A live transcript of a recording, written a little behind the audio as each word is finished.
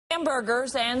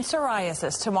Hamburgers and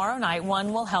psoriasis. Tomorrow night,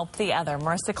 one will help the other.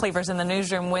 Marissa Cleaver's in the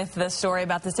newsroom with the story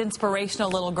about this inspirational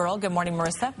little girl. Good morning,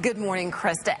 Marissa. Good morning,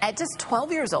 Krista. At just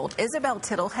 12 years old, Isabel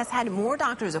Tittle has had more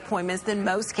doctor's appointments than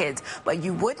most kids, but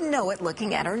you wouldn't know it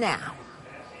looking at her now.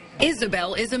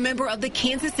 Isabel is a member of the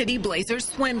Kansas City Blazers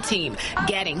swim team.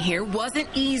 Getting here wasn't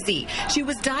easy. She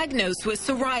was diagnosed with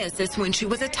psoriasis when she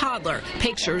was a toddler.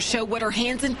 Pictures show what her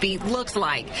hands and feet looked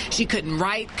like. She couldn't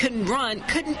write, couldn't run,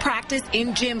 couldn't practice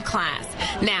in gym class.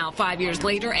 Now, 5 years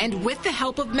later, and with the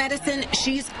help of medicine,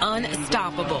 she's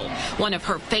unstoppable. One of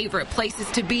her favorite places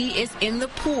to be is in the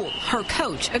pool. Her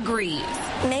coach agrees.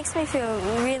 It makes me feel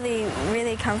really,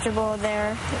 really comfortable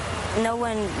there. No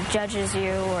one judges you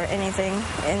or anything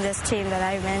in this team that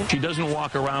I'm in. She doesn't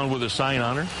walk around with a sign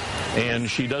on her, and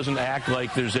she doesn't act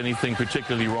like there's anything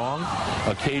particularly wrong.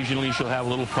 Occasionally she'll have a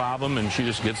little problem, and she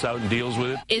just gets out and deals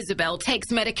with it. Isabel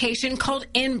takes medication called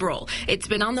Enbrel. It's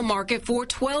been on the market for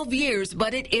 12 years,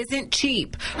 but it isn't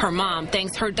cheap. Her mom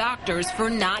thanks her doctors for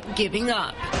not giving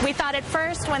up. We thought at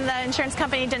first when the insurance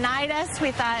company denied us,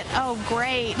 we thought, oh,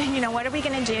 great, what are we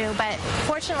going to do? But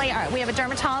fortunately, we have a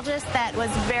dermatologist that was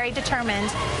very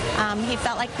determined. He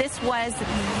felt like this was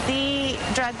the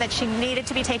drug that she needed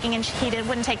to be taking, and he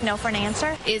wouldn't take no for an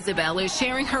answer. Isabel is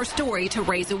sharing her story to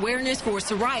raise awareness for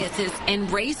psoriasis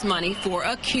and raise money for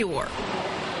a cure.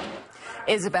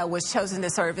 Isabel was chosen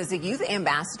to serve as a youth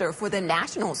ambassador for the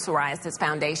National Psoriasis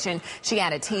Foundation. She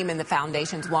had a team in the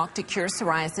foundation's Walk to Cure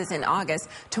Psoriasis in August.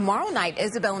 Tomorrow night,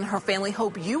 Isabel and her family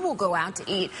hope you will go out to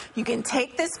eat. You can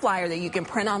take this flyer that you can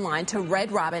print online to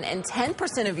Red Robin, and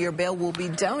 10% of your bill will be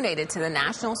donated to the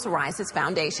National Psoriasis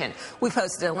Foundation. We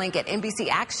posted a link at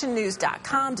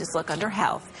NBCActionNews.com. Just look under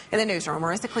Health. In the newsroom,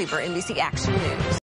 Marissa Cleaver, NBC Action News.